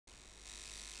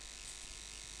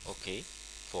Okay,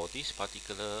 for this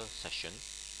particular session,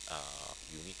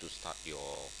 you need to start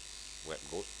your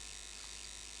WebGoat.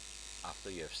 After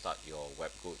you have start your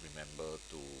WebGoat, remember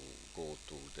to go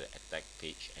to the attack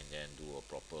page and then do a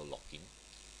proper login.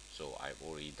 So I've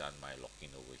already done my login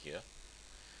over here.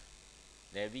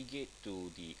 Navigate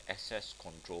to the access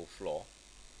control floor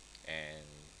and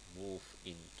move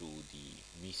into the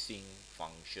missing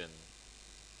function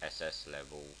access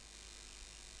level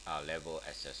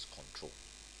access control.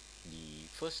 The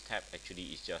first tab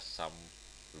actually is just some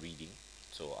reading,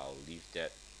 so I'll leave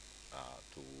that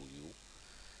to you.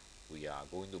 We are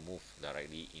going to move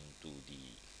directly into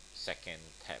the second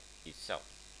tab itself.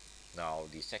 Now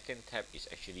the second tab is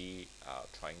actually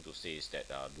trying to say is that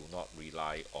do not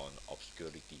rely on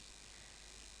obscurity.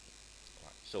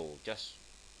 Right. So just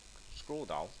scroll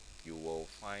down, you will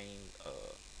find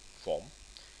a form,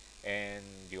 and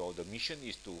the mission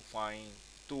is to find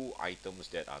two items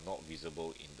that are not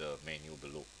visible in the menu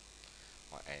below.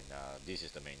 And this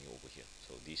is the menu over here.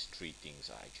 So these three things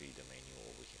are actually the menu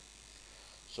over here.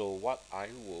 So what I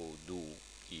will do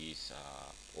is,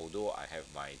 although I have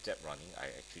my zap running, I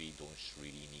actually don't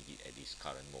really need it at this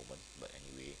current moment, but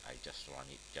anyway I just run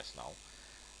it just now.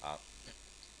 uh,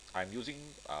 I'm using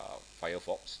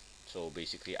Firefox, so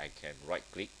basically I can right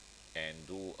click and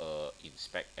do a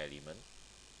inspect element.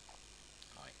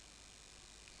 Alright,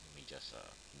 let me just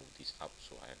move this up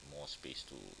so I have more space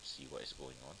to see what is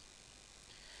going on.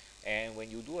 And when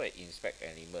you do an inspect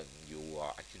element, you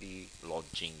are actually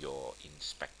launching your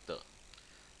inspector.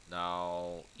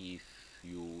 Now if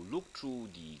you look through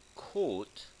the code,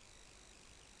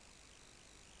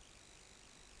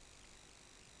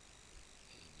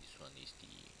 this one is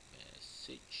the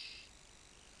message.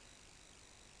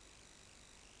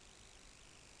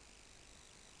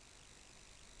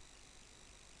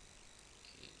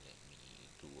 Okay, let me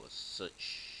do a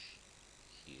search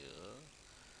here.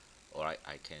 Alright,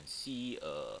 I can see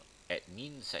a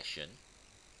admin session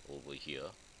over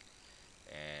here,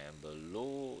 and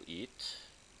below it,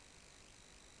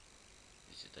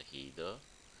 this is the header.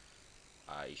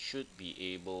 I should be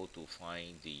able to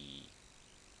find the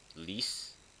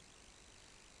list.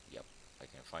 Yep, I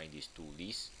can find these two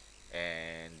lists,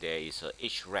 and there is a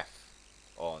href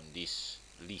on this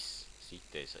list. See,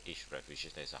 there's a href, which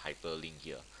is there's a hyperlink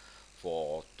here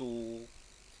for two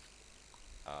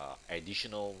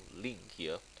additional link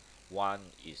here. One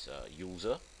is a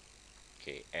user,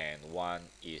 okay, and one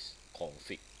is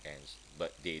config, and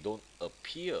but they don't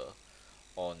appear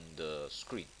on the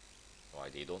screen.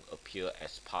 Right, they don't appear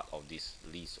as part of this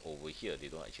list over here. They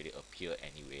don't actually appear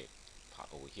anywhere part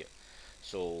over here.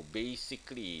 So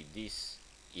basically this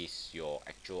is your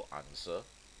actual answer,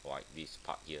 like this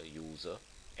part here, user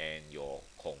and your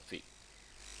config.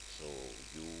 So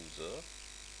user,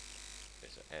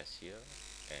 there's an S here,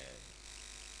 and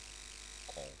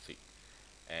config.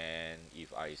 And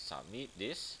if I submit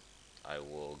this, I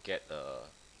will get a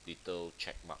little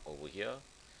check mark over here,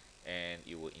 and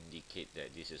it will indicate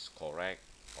that this is correct.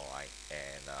 Alright,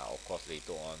 and of course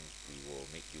later on we will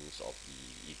make use of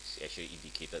it's actually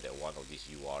indicated that one of these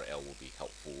URL will be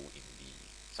helpful in the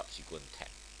subsequent tab.